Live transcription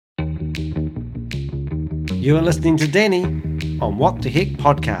You are listening to Danny on What the Heck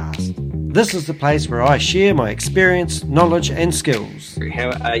podcast. This is the place where I share my experience, knowledge and skills.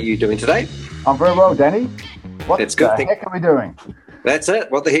 How are you doing today? I'm very well, Danny. What That's the good. heck are we doing? That's it.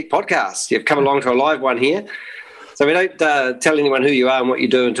 What the Heck podcast. You've come along to a live one here. So we don't tell anyone who you are and what you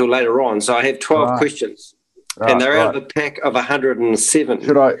do until later on. So I have 12 questions. And they're out of a pack of 107.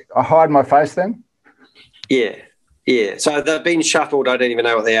 Should I hide my face then? Yeah. So they've been shuffled. I don't even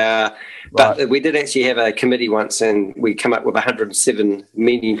know what they are. But we did actually have a committee once and we come up with 107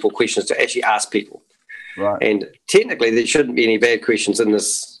 meaningful questions to actually ask people. Right. And technically there shouldn't be any bad questions in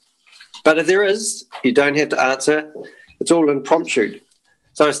this. But if there is, you don't have to answer. It's all impromptu.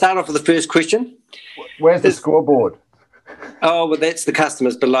 So I start off with the first question. Where's the scoreboard? Oh, well, that's the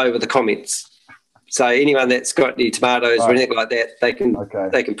customers below with the comments. So anyone that's got any tomatoes or anything like that, they can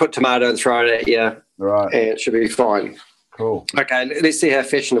put tomato and throw it at you. Right. And it should be fine. Cool. Okay, let's see how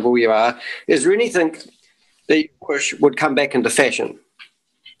fashionable you are. Is there anything that you wish would come back into fashion?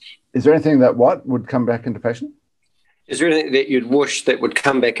 Is there anything that would come back into fashion? Is there anything that you'd wish that would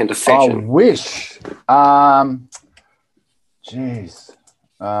come back into fashion? I wish.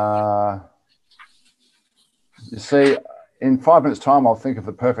 You see, in 5 minutes' time, I'll think of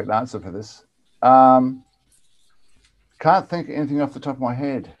the perfect answer for this. Can't think of anything off the top of my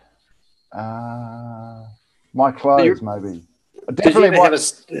head. My clothes, maybe.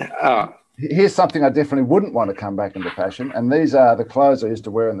 Here's something I definitely wouldn't want to come back into fashion, and these are the clothes I used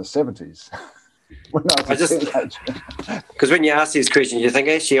to wear in the 70s. Because when you ask these questions, you think,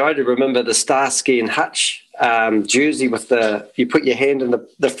 actually, I do remember the Starsky and Hutch jersey with you put your hand in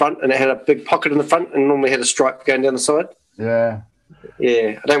the front and it had a big pocket in the front and normally had a stripe going down the side. Yeah.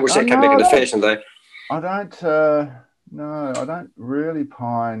 Yeah, I don't wish that came back into fashion, though. I don't, I don't really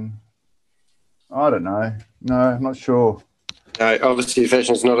pine. I don't know. No, I'm not sure. No, obviously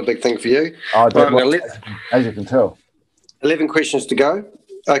fashion is not a big thing for you. As you can tell. 11 questions to go.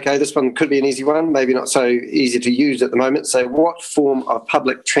 Okay, this one could be an easy one, maybe not so easy to use at the moment. So what form of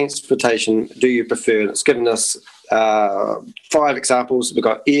public transportation do you prefer? And it's given us 5 examples. We've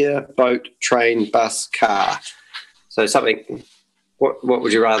got air, boat, train, bus, car. So something, what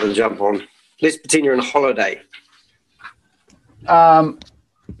would you rather jump on? Let's pretend you're on a holiday.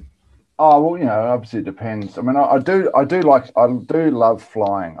 Obviously it depends. I mean, I do love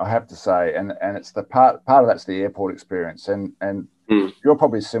flying, I have to say, and it's the part of that's the airport experience, and you're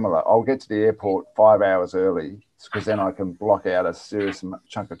probably similar. I'll get to the airport 5 hours early because then I can block out a serious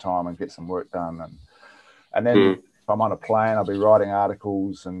chunk of time and get some work done, and then if I'm on a plane, I'll be writing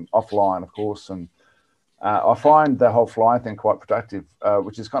articles and offline, of course, and I find the whole flying thing quite productive,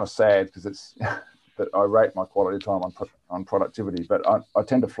 which is kind of sad because it's. That I rate my quality time on productivity, but I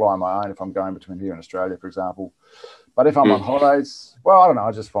tend to fly my own if I'm going between here and Australia, for example. But if I'm on holidays, well, I don't know.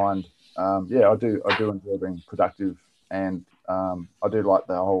 I just find, I do enjoy being productive, and I do like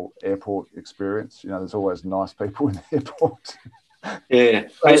the whole airport experience. You know, there's always nice people in the airport. Yeah,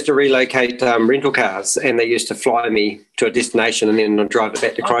 I used to relocate rental cars, and they used to fly me to a destination and then I'd drive it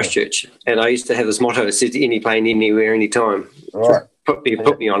back to Christchurch. And I used to have this motto: it says any plane, anywhere, anytime. Right. Put me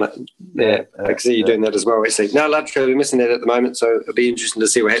on it. Yeah, I can see you doing that as well. Actually, no, Lovetree, we're missing that at the moment, so it'll be interesting to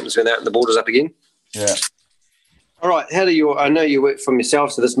see what happens when the border's up again. Yeah. All right. I know you work for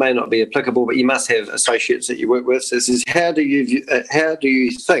yourself, so this may not be applicable, but you must have associates that you work with. So this is how do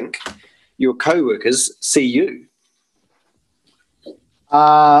you think your co-workers see you?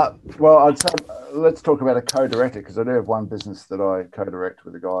 Well, I'd say let's talk about a co-director, because I do have one business that I co-direct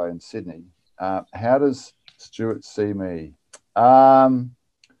with a guy in Sydney. How does Stuart see me? Is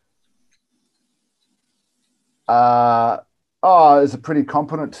a pretty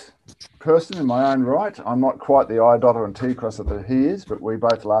competent person in my own right. I'm not quite the I dotter and T crosser that he is, but we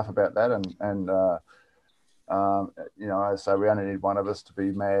both laugh about that. So we only need one of us to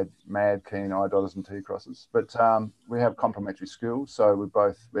be mad keen I dotters and T crosses. But we have complementary skills, so we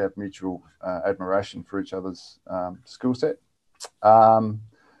have mutual admiration for each other's skill set.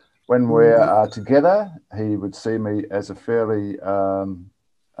 When we're together, he would see me as a fairly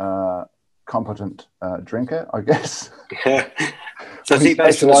competent drinker, I guess. So is he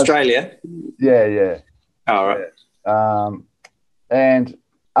based in Australia? Yeah. All right. And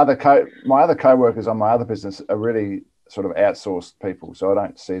my other co-workers on my other business are really sort of outsourced people, so I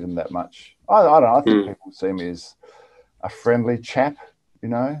don't see them that much. I don't know. I think people see me as a friendly chap, you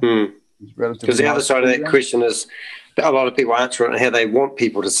know. Because the other side of that question is a lot of people answer it how they want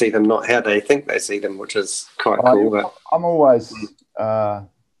people to see them, not how they think they see them, which is quite cool. But I'm always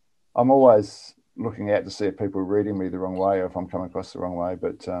looking out to see if people are reading me the wrong way or if I'm coming across the wrong way.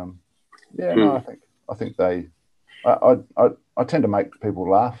 But I think I tend to make people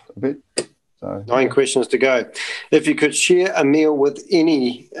laugh a bit. So 9 questions to go. If you could share a meal with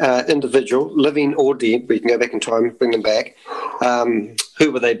any individual, living or dead, we can go back in time, bring them back,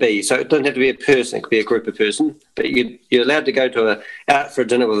 who would they be? So it doesn't have to be a person, it could be a group of person, but you're allowed to go out for a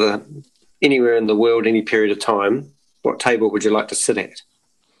dinner with anywhere in the world, any period of time. What table would you like to sit at?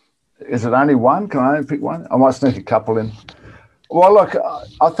 Is it only one? Can I only pick one? I might sneak a couple in. Well, look,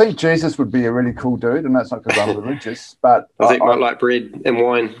 I think Jesus would be a really cool dude, and that's not because I'm religious, but I think might like bread and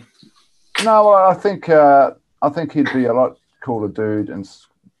wine. No, I think he'd be a lot cooler dude and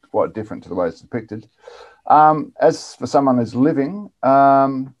quite different to the way it's depicted. As for someone who's living,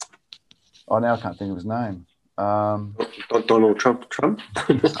 now I can't think of his name. Donald Trump.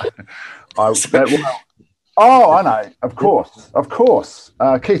 I know, of course.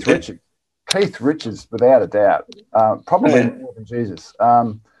 Keith Richards. Keith Richards, without a doubt, probably more than Jesus.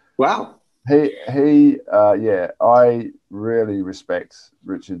 Wow. I really respect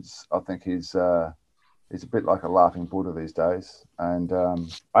Richards. I think he's a bit like a laughing Buddha these days. And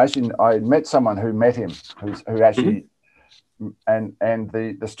I met someone who met him, who actually, and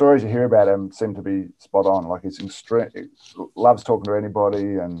the stories you hear about him seem to be spot on. Like he's loves talking to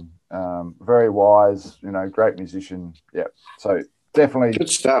anybody, and very wise. Great musician. Yeah. So definitely good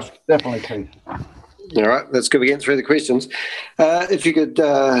stuff. Definitely Keith. All right, that's good. We're getting through the questions. If you could.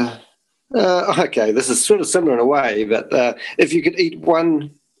 Okay, this is sort of similar in a way, but if you could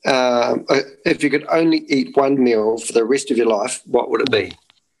only eat one meal for the rest of your life, what would it be?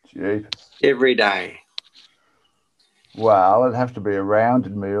 Jeez. Every day. Well, it'd have to be a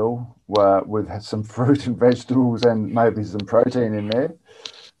rounded meal with some fruit and vegetables and maybe some protein in there.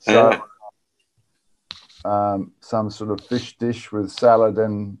 So some sort of fish dish with salad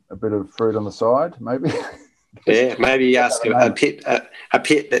and a bit of fruit on the side, maybe. Yeah, maybe you ask a pet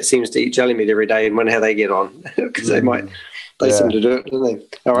that seems to eat jelly meat every day and wonder how they get on, because they seem to do it, don't they?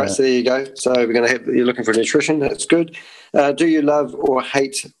 All right, so there you go. So we're going to you're looking for nutrition. That's good. Do you love or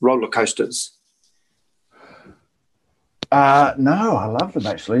hate roller coasters? No, I love them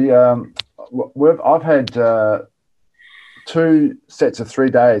actually. I've had 2 sets of 3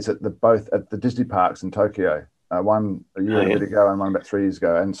 days both at the Disney parks in Tokyo. One a year and a bit ago and one about 3 years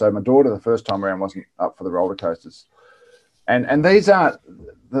ago. And so my daughter, the first time around, wasn't up for the roller coasters. And these aren't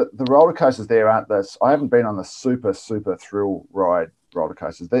the roller coasters. There aren't this. I haven't been on the super thrill ride roller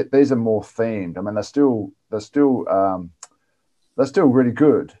coasters. These are more themed. I mean, they're still really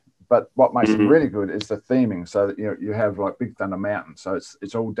good. But what makes them really good is the theming. So that you have like Big Thunder Mountain. So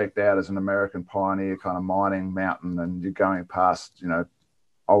it's all decked out as an American pioneer kind of mining mountain, and you're going past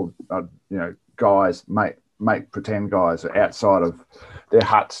old guys, make pretend guys are outside of their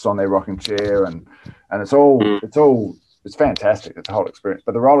huts on their rocking chair, and it's fantastic. It's a whole experience.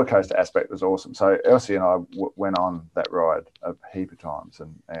 But the roller coaster aspect was awesome. So Elsie and I went on that ride a heap of times,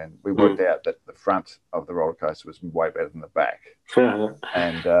 and we worked out that the front of the roller coaster was way better than the back.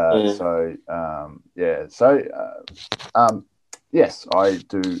 Yes, I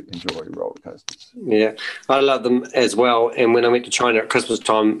do enjoy roller coasters. Yeah, I love them as well. And when I went to China at Christmas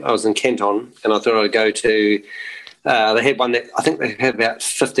time, I was in Canton, and I thought I'd go to. They had one that I think they had about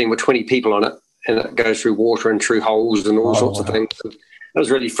 15 or 20 people on it, and it goes through water and through holes and all sorts of things. And it was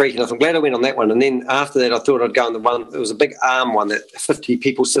really freaking. I'm glad I went on that one. And then after that, I thought I'd go on the one. It was a big arm one that 50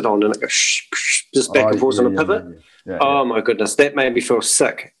 people sit on, and it goes just back and forth on a pivot. Yeah. My goodness, that made me feel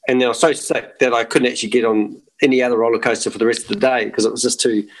sick. And then I was so sick that I couldn't actually get on any other roller coaster for the rest of the day because it was just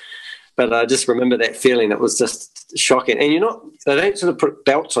too. But I just remember that feeling. It was just shocking. And they don't sort of put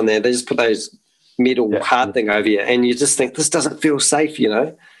belts on there. They just put those metal hard thing over you, and you just think this doesn't feel safe,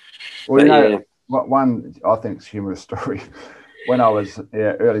 Well, one I think is humorous story. When I was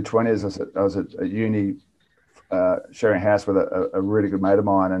early 20s, I was at uni. Sharing a house with a really good mate of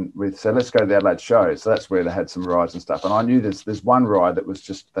mine, and we said, let's go to the Adelaide show. So that's where they had some rides and stuff. And I knew there's one ride that was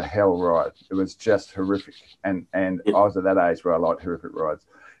just the hell ride. It was just horrific. And I was at that age where I liked horrific rides.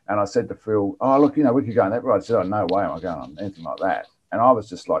 And I said to Phil, oh, look, we could go on that ride. He said, oh, no way am I going on anything like that. And I was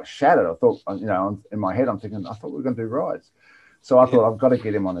just like shattered. I thought, in my head, I'm thinking, I thought we were going to do rides. So I thought I've got to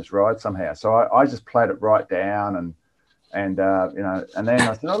get him on this ride somehow. So I just played it right down and then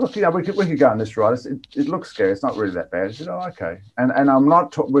I said, oh, look, we could go on this ride. It looks scary. It's not really that bad. He said, oh, okay. And I'm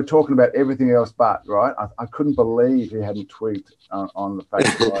not, we're talking about everything else but, right? I couldn't believe he hadn't tweaked on the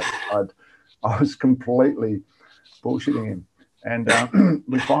fact that I was completely bullshitting him. And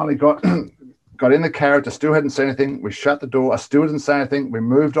we finally got in the character, still hadn't said anything. We shut the door. I still didn't say anything. We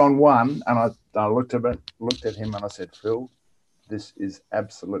moved on one, and I looked at him and I said, Phil, this is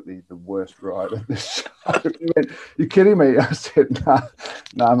absolutely the worst ride of this show. He went, "You kidding me?" I said,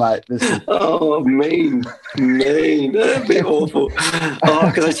 no, mate, this is... Oh, mean. That'd be awful. Oh,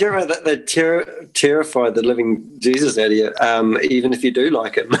 because I hear that they terrified the living Jesus out of you, even if you do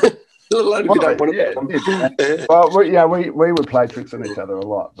like him. Let alone if you don't want to. Well, we would play tricks on each other a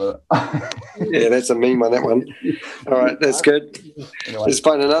lot, but yeah, that's a mean one. That one. All right, that's good. Anyway. Let's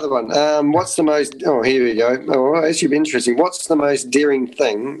find another one. What's the most? Oh, here we go. Oh, well, that should be interesting. What's the most daring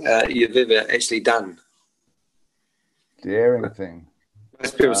thing you've ever actually done? Daring thing.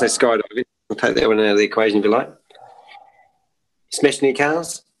 Most people say skydiving. I'll take that one out of the equation if you like. Smashed any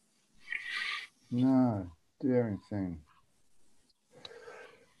cars? No, daring thing.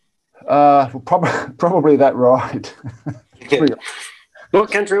 Well, probably that ride. Yeah.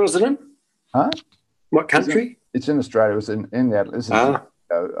 What country was it in? Huh? What country? It's in Australia. It was in the Atlas. I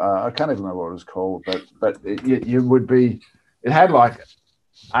can't even remember what it was called, but you would be. It had like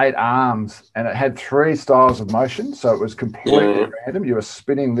 8 arms, and it had 3 styles of motion, so it was completely random. You were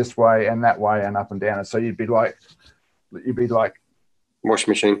spinning this way and that way and up and down, and so you'd be like wash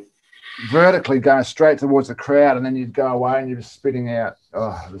machine. Vertically going straight towards the crowd, and then you'd go away and you'd be spitting out.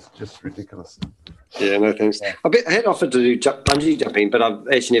 Oh, it was just ridiculous. Yeah, no thanks. Yeah. I had offered to do bungee jumping, but I've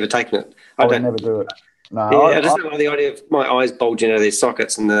actually never taken it. I would never do it. No, yeah, I just don't like the idea of my eyes bulging out of their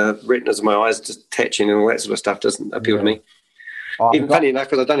sockets and the retinas of my eyes just attaching and all that sort of stuff doesn't appeal to me. Even funny enough,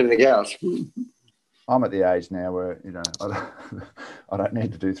 because I've done everything else. I'm at the age now where I don't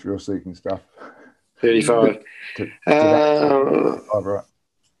need to do thrill-seeking stuff. 35. Right.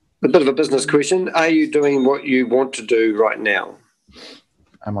 A bit of a business question. Are you doing what you want to do right now?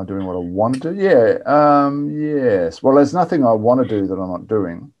 Am I doing what I want to do? Yeah. Yes. Well, there's nothing I want to do that I'm not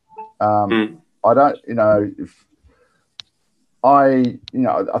doing. I don't, I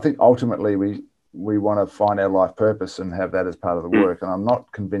think ultimately we want to find our life purpose and have that as part of the work. And I'm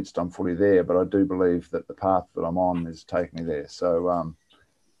not convinced I'm fully there, but I do believe that the path that I'm on is taking me there. So,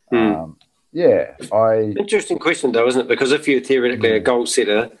 Interesting question though, isn't it? Because if you're theoretically a goal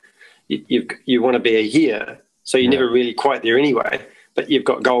setter, you want to be here, so you're never really quite there anyway. But you've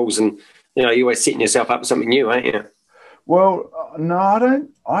got goals, and you're always setting yourself up for something new, ain't you? Well, no, I don't.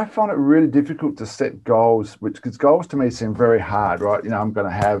 I find it really difficult to set goals, because goals to me seem very hard, right? I'm going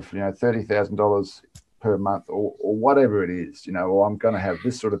to have $30,000 per month, or whatever it is, or I'm going to have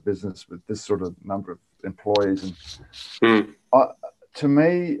this sort of business with this sort of number of employees, and to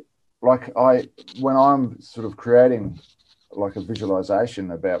me, when I'm sort of creating like a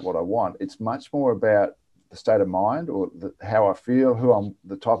visualization about what I want, it's much more about the state of mind, or how I feel,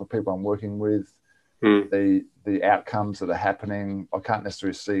 the type of people I'm working with, the outcomes that are happening. I can't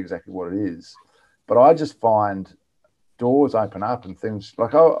necessarily see exactly what it is, but I just find doors open up and things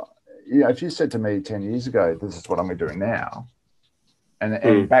like, if you said to me 10 years ago, this is what I'm doing now,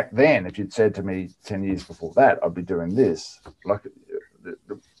 and back then, if you'd said to me 10 years before that, I'd be doing this,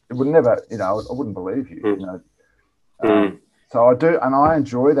 it would never, I wouldn't believe you, So I do, and I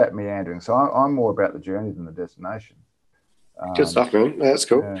enjoy that meandering. So I'm more about the journey than the destination. Good stuff, man. That's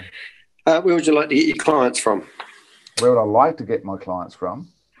cool. Yeah. Where would you like to get your clients from? Where would I like to get my clients from?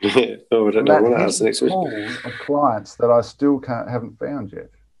 I don't know. What else? The next pool of clients that I still haven't found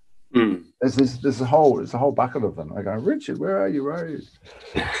yet. There's a whole bucket of them. I go, Richard, where are you?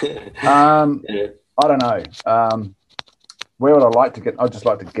 I don't know. Where would I like to get? I'd just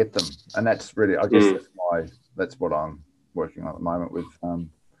like to get them, and that's really, I guess, that's what I'm working on at the moment with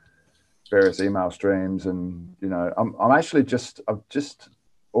various email streams, and I'm actually just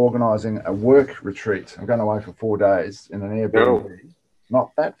organising a work retreat. I'm going away for 4 days in an Airbnb,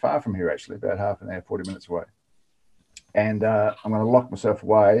 not that far from here actually, about half an hour, 40 minutes away, and I'm going to lock myself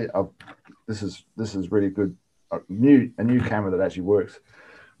away. This is really good, a new camera that actually works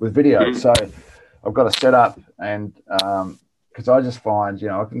with video, so I've got to set up, and because I just find,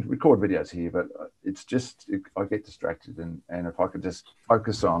 I can record videos here, but it's just, I get distracted. And if I could just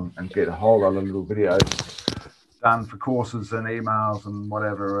focus on and get a whole lot of little videos done for courses and emails and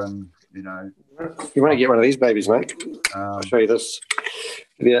whatever, and, You want to get one of these babies, mate. I'll show you this.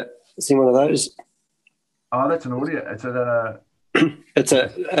 Have you seen one of those? Oh, that's an audio. It's a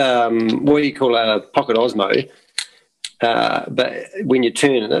what do you call a pocket Osmo, but when you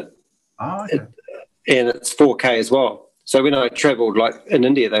turn it, and it's 4K as well. So when I travelled, like in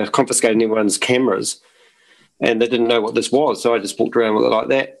India, they were confiscating everyone's cameras, and they didn't know what this was. So I just walked around with it like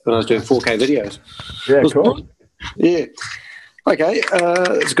that when I was doing 4K videos. Yeah, cool. Yeah. Okay,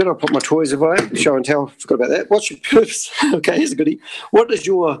 it's good. I'll put my toys away. Show and tell. Forgot about that. What's your purpose? Okay, here's a goodie. What is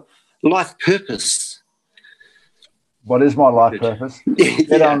your life purpose? What is my life purpose?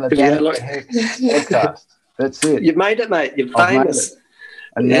 Get on the podcast. That's it. You've made it, mate. You're I've made famous.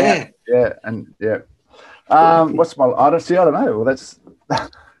 it. And Yeah. What's my? I don't know. Well, that's.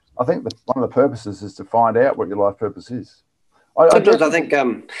 I think one of the purposes is to find out what your life purpose is. Sometimes I think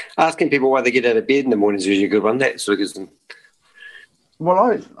asking people why they get out of bed in the morning is usually a good one. That sort of gives them.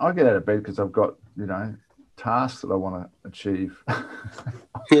 Well, I get out of bed because I've got tasks that I want to achieve.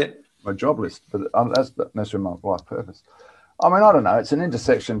 Yeah. My job list, but that's necessarily my life purpose. I mean, I don't know. It's an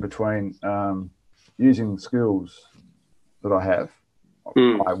intersection between using skills that I have,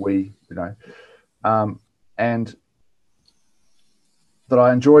 and that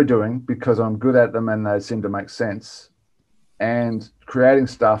I enjoy doing because I'm good at them and they seem to make sense, and creating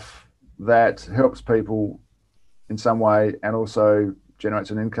stuff that helps people in some way and also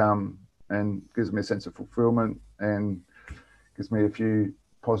generates an income and gives me a sense of fulfillment and gives me a few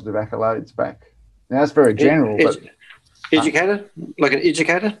positive accolades back. Now, that's very general. But educator? Like an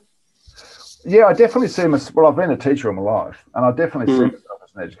educator? Yeah, I definitely see myself. Well, I've been a teacher all my life, and I definitely see myself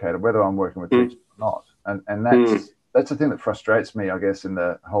as an educator, whether I'm working with teachers or not. And that's the thing that frustrates me, I guess, in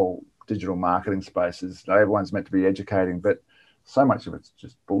the whole digital marketing space is everyone's meant to be educating, but so much of it's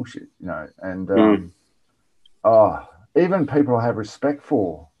just bullshit, And even people I have respect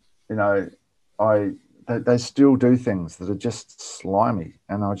for, they still do things that are just slimy,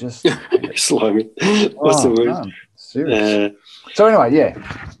 and I just slimy. What's the word? No, serious. So anyway,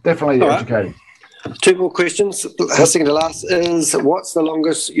 definitely educating. Right. 2 more questions. Second to last is, what's the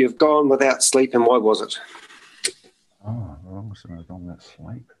longest you've gone without sleep, and why was it? Oh, the longest I've gone without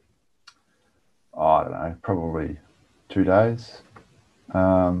sleep. I don't know, probably 2 days.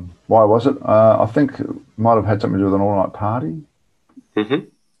 Why was it? I think it might have had something to do with an all-night party. Mm-hmm.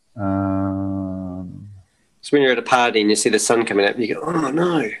 So when you're at a party and you see the sun coming up, you go, oh,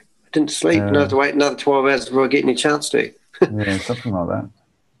 no, I didn't sleep. And I have to wait another 12 hours before I get any chance to. Yeah, something like that.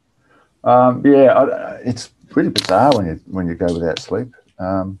 It's pretty bizarre when you go without sleep.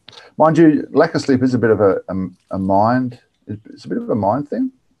 Mind you, lack of sleep is a bit of a mind. It's a bit of a mind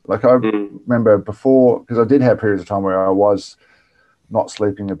thing. Like I remember before, because I did have periods of time where I was not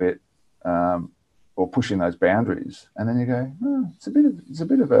sleeping a bit, or pushing those boundaries, and then you go, it's a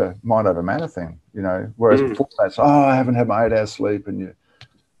bit of a mind over matter thing, Whereas before that's, I haven't had my 8 hours sleep, and you're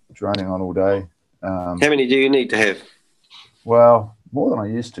droning on all day. How many do you need to have? Well, more than I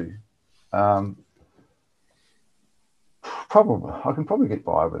used to. I can probably get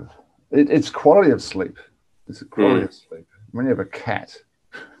by with it. It's quality of sleep. It's a quality of sleep. When you have a cat,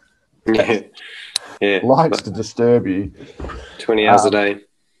 likes to disturb you 20 hours a day.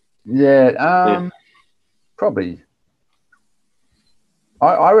 Probably.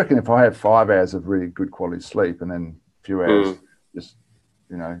 I reckon if I have 5 hours of really good quality sleep and then a few hours just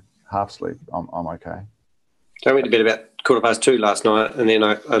half sleep, I'm okay. So I went to bed about 2:15 last night, and then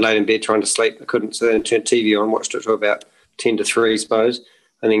I laid in bed trying to sleep. I couldn't, so then I turned TV on, watched it till about 10 to 3, I suppose,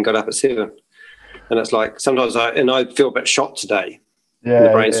 and then got up at 7. And it's like sometimes I feel a bit shot today. Yeah, the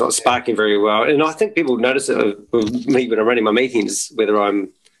brain's not sparking very well. And I think people notice it with me when I'm running my meetings, whether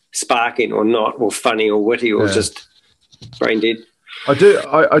I'm sparking or not, or funny or witty or just brain dead. I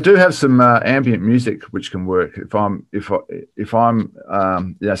do have some ambient music which can work if I'm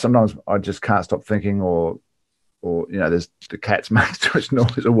sometimes I just can't stop thinking or there's the cat's making too much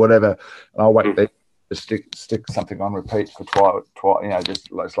noise or whatever, and I'll wait there to stick something on repeat for just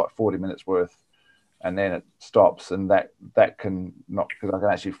it's like 40 minutes worth, and then it stops, and that can not, because I can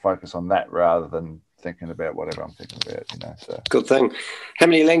actually focus on that rather than thinking about whatever I'm thinking about, So good thing. How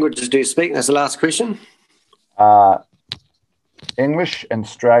many languages do you speak? That's the last question. English and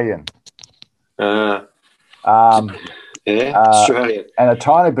Australian. Australian, and a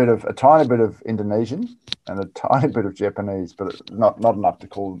tiny bit of Indonesian and a tiny bit of Japanese, but not enough to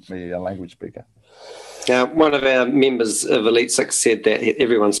call me a language speaker. Now, one of our members of Elite Six said that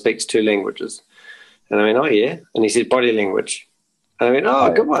everyone speaks 2 languages, and I went, oh yeah, and he said body language, and I went,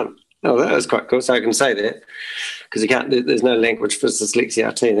 good one. Oh, that was quite cool. So I can say that because there's no language for dyslexia.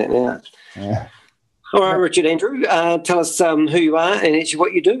 I'll tell you that now. Yeah. All right, Richard Andrew, tell us who you are and actually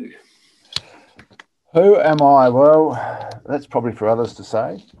what you do. Who am I? Well, that's probably for others to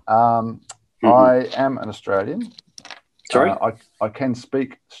say. I am an Australian. Sorry? I can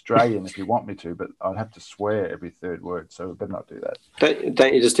speak Australian if you want me to, but I'd have to swear every third word, so we better not do that.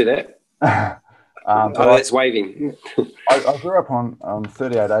 Don't you just do that? That's waving. I grew up on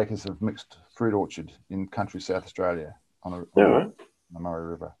 38 acres of mixed fruit orchard in country South Australia on the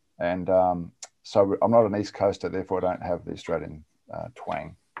Murray River. And so I'm not an East Coaster, therefore I don't have the Australian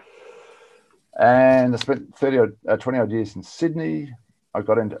twang. And I spent 20-odd years in Sydney. I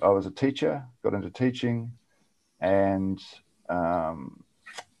was a teacher, got into teaching, and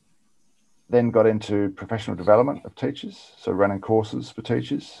then got into professional development of teachers, so running courses for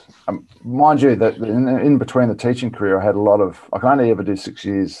teachers. Mind you, that in between the teaching career, I had I could only ever do 6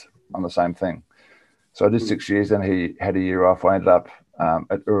 years on the same thing. So I did 6 years, then he had a year off. I ended up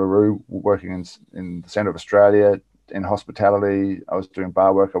at Uluru, working in the centre of Australia in hospitality. I was doing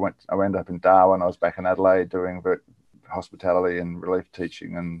bar work. I ended up in Darwin. I was back in Adelaide doing hospitality and relief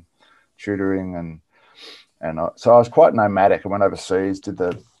teaching and tutoring, so I was quite nomadic. I went overseas, did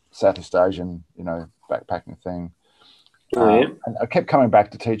the Southeast Asian, backpacking thing. And I kept coming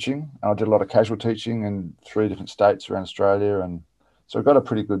back to teaching. I did a lot of casual teaching in 3 different states around Australia, and so I got a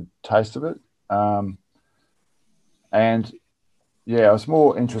pretty good taste of it. I was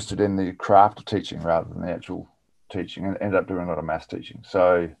more interested in the craft of teaching rather than the actual teaching, and ended up doing a lot of maths teaching.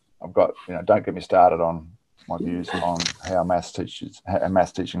 So I've got, don't get me started on my views on how maths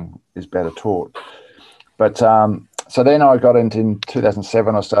teaching is better taught. But so then I got in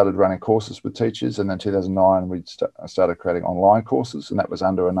 2007, I started running courses with teachers, and then 2009 I started creating online courses, and that was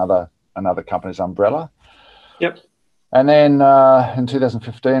under another company's umbrella. Yep. And then in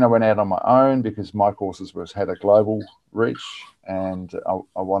 2015, I went out on my own because my courses had a global reach, and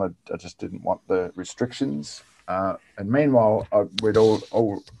I just didn't want the restrictions. And meanwhile, we'd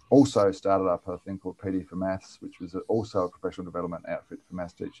also started up a thing called PD for Maths, which was also a professional development outfit for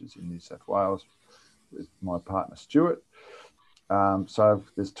maths teachers in New South Wales with my partner Stuart. So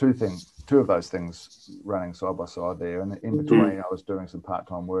there's two of those things running side by side there, and in between I was doing some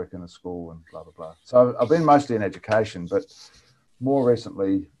part-time work in a school and blah blah blah. So I've been mostly in education, but more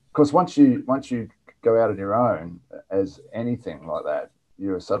recently, because once you go out on your own as anything like that,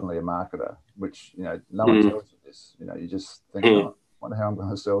 you're suddenly a marketer, which no one tells you this. You just think, oh, I wonder how I'm going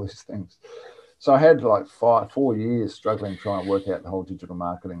to sell these things. So I had like 4 years struggling trying to work out the whole digital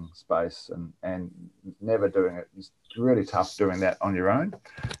marketing space, and never doing it. It's really tough doing that on your own.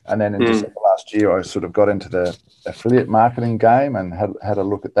 And then in December last year, I sort of got into the affiliate marketing game and had a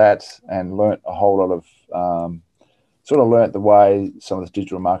look at that, and learnt a whole lot of learnt the way some of the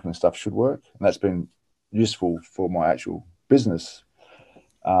digital marketing stuff should work, and that's been useful for my actual business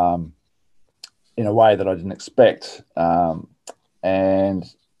in a way that I didn't expect.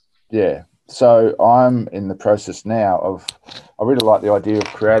 So I'm in the process now of, I really like the idea of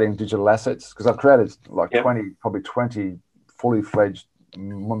creating digital assets, because I've created like 20 fully fledged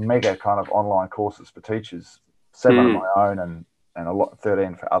mega kind of online courses for teachers, 7 of my own and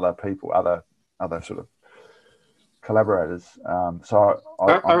 13 for other people, other sort of collaborators. So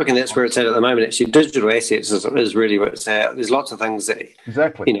I reckon that's where it's at the moment. Actually, digital assets is really where it's at. There's lots of things that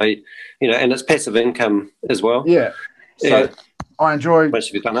exactly, and it's passive income as well. Yeah. So I enjoy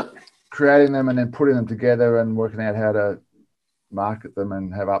once you've done it, creating them and then putting them together and working out how to market them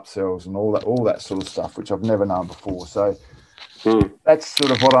and have upsells and all that sort of stuff, which I've never known before. So that's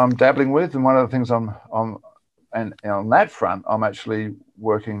sort of what I'm dabbling with. And one of the things and on that front, I'm actually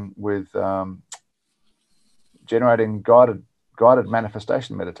working with generating guided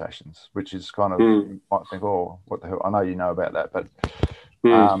manifestation meditations, which is kind of, you might think, oh, what the hell? I know you know about that, but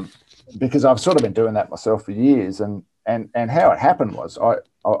because I've sort of been doing that myself for years, and how it happened was I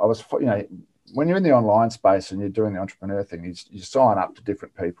was, when you're in the online space and you're doing the entrepreneur thing, you sign up to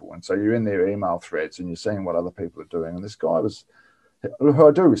different people, and so you're in their email threads and you're seeing what other people are doing. And this guy who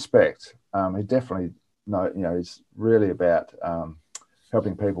I do respect, he definitely he's really about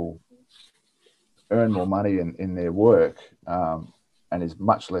helping people earn more money in their work, and is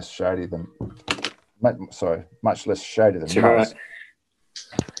much less shady than most. Right.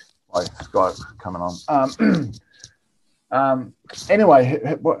 Like guy coming on. Anyway,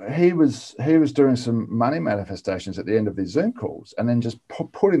 he was doing some money manifestations at the end of these Zoom calls, and then just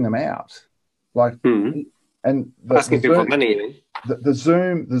putting them out, like, and asking people for money. The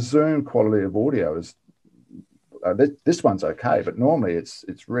Zoom quality of audio is this one's okay, but normally it's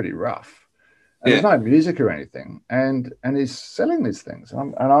really rough. And there's no music or anything, and he's selling these things,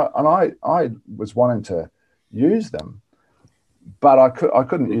 and I was wanting to use them, but I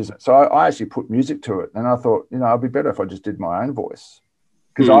couldn't use it. So I actually put music to it, and I thought, it'd be better if I just did my own voice,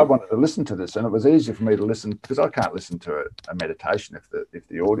 because I wanted to listen to this, and it was easier for me to listen, because I can't listen to a meditation if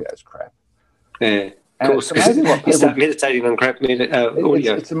the audio is crap. Yeah, of course. It's amazing what people start meditating on crap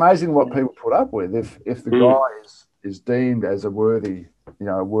audio. It's amazing what people put up with if the guy is deemed as a worthy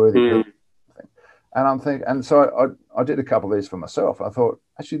person. And I'm thinking, and so I did a couple of these for myself. I thought,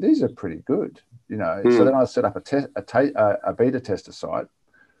 actually, these are pretty good, So then I set up a beta tester site.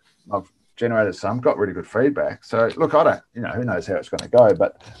 I've generated some, got really good feedback. So look, I don't, who knows how it's going to go,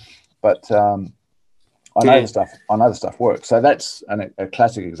 but I know the stuff. I know the stuff works. So that's a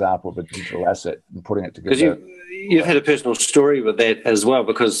classic example of a digital asset and putting it together. Because you've had a personal story with that as well,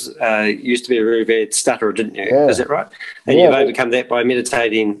 because you used to be a very bad stutterer, didn't you? Yeah. Is that right? And you've overcome that by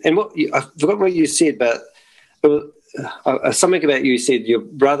meditating. And I forgot what you said, but something about you said your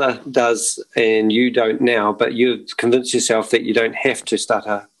brother does and you don't now, but you've convinced yourself that you don't have to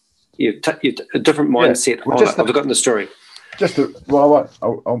stutter. You've a different mindset on it. I've forgotten the story.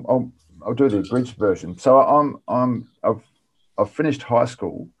 I'll do the abridged version. So I've finished high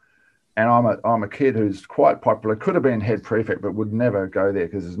school, and I'm a kid who's quite popular. Could have been head prefect, but would never go there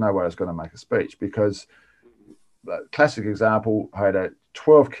because there's no way I was going to make a speech. Because classic example, I had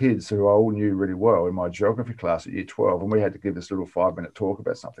 12 kids who I all knew really well in my geography class at year 12, and we had to give this little 5-minute talk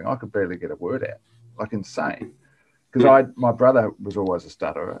about something. I could barely get a word out, like insane. Because my brother was always a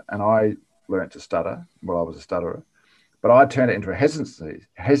stutterer, and I learnt to stutter while I was a stutterer. But I turned it into a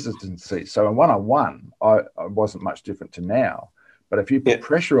hesitancy. So in one-on-one, I wasn't much different to now. But if you put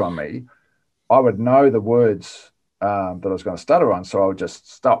pressure on me, I would know the words that I was going to stutter on, so I would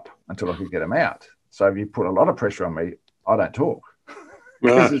just stop until I could get them out. So if you put a lot of pressure on me, I don't talk.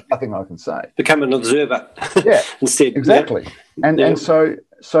 Because there's nothing I can say. Become an observer. Yeah, instead. Exactly. And so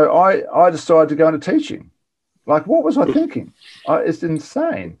I decided to go into teaching. Like, what was I thinking? It's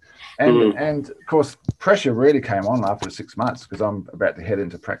insane. And of course, pressure really came on after 6 months because I'm about to head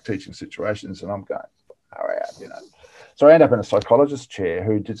into teaching situations and I'm going, all right, you know. So I ended up in a psychologist's chair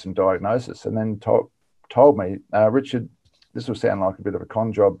who did some diagnosis and then told me, Richard, this will sound like a bit of a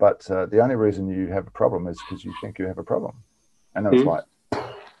con job, but the only reason you have a problem is because you think you have a problem. And it was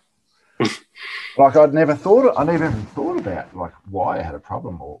like I'd never thought about like why I had a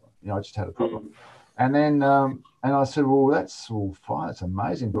problem, or I just had a problem. And then and I said, well, that's all fine, it's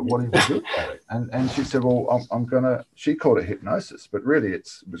amazing, but what do you do about it? And she said, well, she called it hypnosis, but really it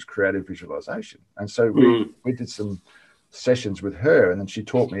was creative visualization. And so we did some sessions with her, and then she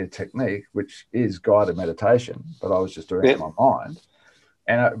taught me a technique which is guided meditation, but I was just doing it in my mind,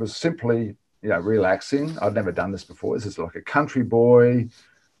 and it was simply relaxing. I'd never done this before. This is like a country boy,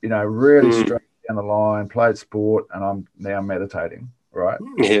 really straight down the line, played sport, and I'm now meditating, right?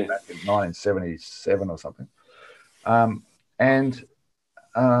 Back in 1977 or something.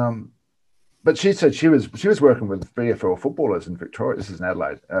 But she said she was working with VFL footballers in Victoria. This is in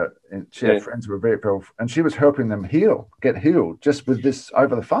Adelaide, and she had friends who were VFL, and she was helping them get healed just with this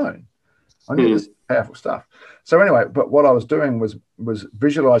over the phone. I knew this powerful stuff. So anyway, but what I was doing was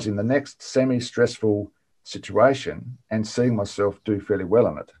visualizing the next semi-stressful situation and seeing myself do fairly well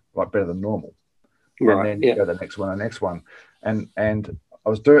in it, like better than normal. Right. And then go the next one, and I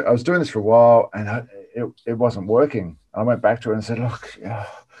was doing this for a while, and it wasn't working. I went back to her and said, look,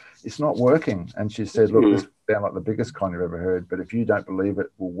 it's not working. And she said, look, this sounds like the biggest con you've ever heard, but if you don't believe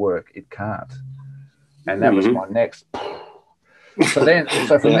it will work, it can't. And that was my next. From then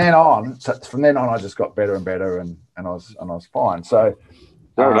on, I just got better and better, and I was fine. So,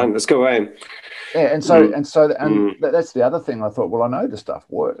 let's go away. Yeah, and that's the other thing. I thought, well, I know the stuff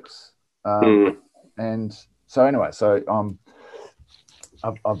works, and so anyway,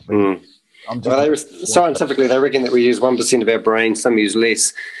 I've been. Scientifically, they reckon that we use 1% of our brain. Some use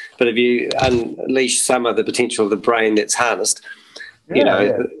less, but if you unleash some of the potential of the brain that's harnessed,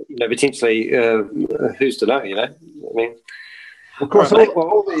 potentially, who's to know? I mean. Of course,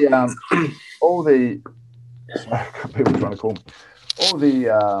 all the people trying to call me, all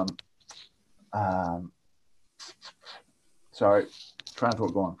the sorry, trying to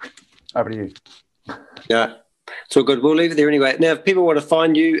talk. Go on. Over to you. Yeah, it's all good. We'll leave it there anyway. Now, if people want to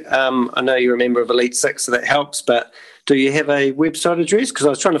find you, I know you're a member of Elite Six, so that helps. But do you have a website address? Because I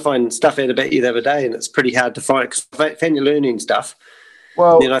was trying to find stuff out about you the other day, and it's pretty hard to find. Because I found your learning stuff.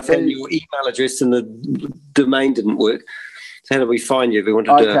 Well, then I found your email address, and the domain didn't work. So how do we find you if we want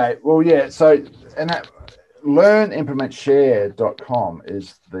to do it? Okay, well, yeah. So, and that learnimplementshare.com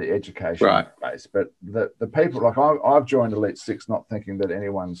is the education base. But the people, like I've joined Elite Six not thinking that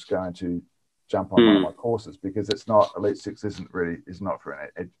anyone's going to jump on one of my courses, because it's not, Elite Six is not for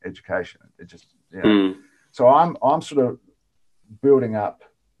an education. It just, So I'm sort of building up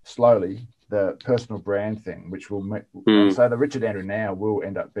slowly the personal brand thing, which will make, so the Richard Andrew Now will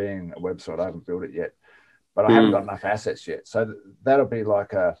end up being a website. I haven't built it yet. But I haven't got enough assets yet. So that'll be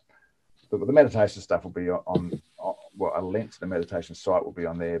like the meditation stuff will be on a link to the meditation site will be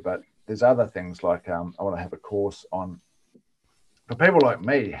on there. But there's other things like I want to have a course on, for people like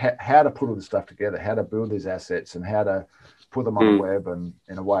me, how to put all this stuff together, how to build these assets and how to put them on the web and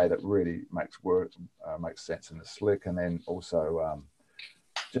in a way that really makes sense and is slick. And then also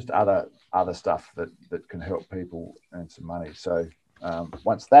just other stuff that can help people earn some money. So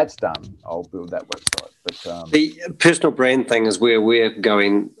once that's done, I'll build that website. But the personal brand thing is where we're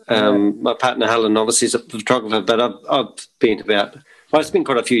going. My partner Helen obviously is a photographer, but I've spent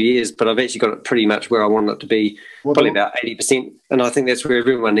quite a few years, but I've actually got it pretty much where I want it to be, probably about 80%. And I think that's where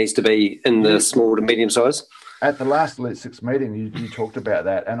everyone needs to be in the small to medium size. At the last Elite Six meeting, you talked about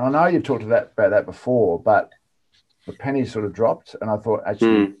that, and I know you've talked about that before, but the penny sort of dropped, and I thought,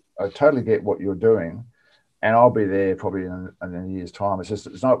 actually, I totally get what you're doing, and I'll be there probably in a year's time.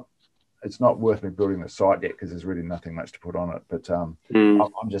 It's not worth me building the site yet because there's really nothing much to put on it. But I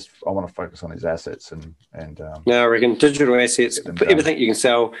want to focus on these assets and I reckon digital assets, everything you can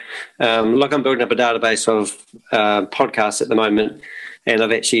sell. Like I'm building up a database of podcasts at the moment, and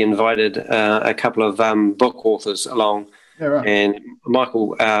I've actually invited a couple of book authors along. Yeah, right. And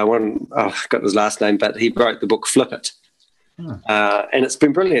Michael, I forgot his last name, but he wrote the book Flip It. And it's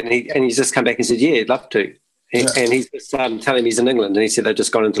been brilliant. And he's just come back and said, yeah, he'd love to. And he's just telling me he's in England, and he said they've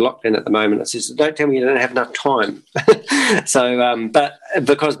just gone into lockdown at the moment. I says, don't tell me you don't have enough time. So, but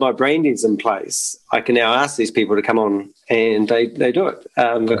because my branding's in place, I can now ask these people to come on, and they do it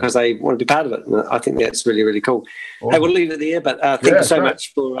because they want to be part of it. And I think that's really, really cool. Awesome. Hey, we'll leave it there, but thank you so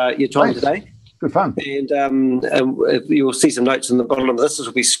much for your time today. Good fun. And you'll see some notes on the bottom of this. This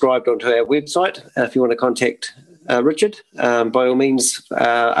will be scribed onto our website. If you want to contact Richard, by all means,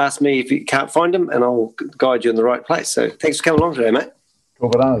 ask me if you can't find him, and I'll guide you in the right place. So thanks for coming along today, mate. Cool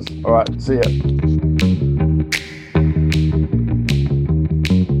bananas. All right, see ya.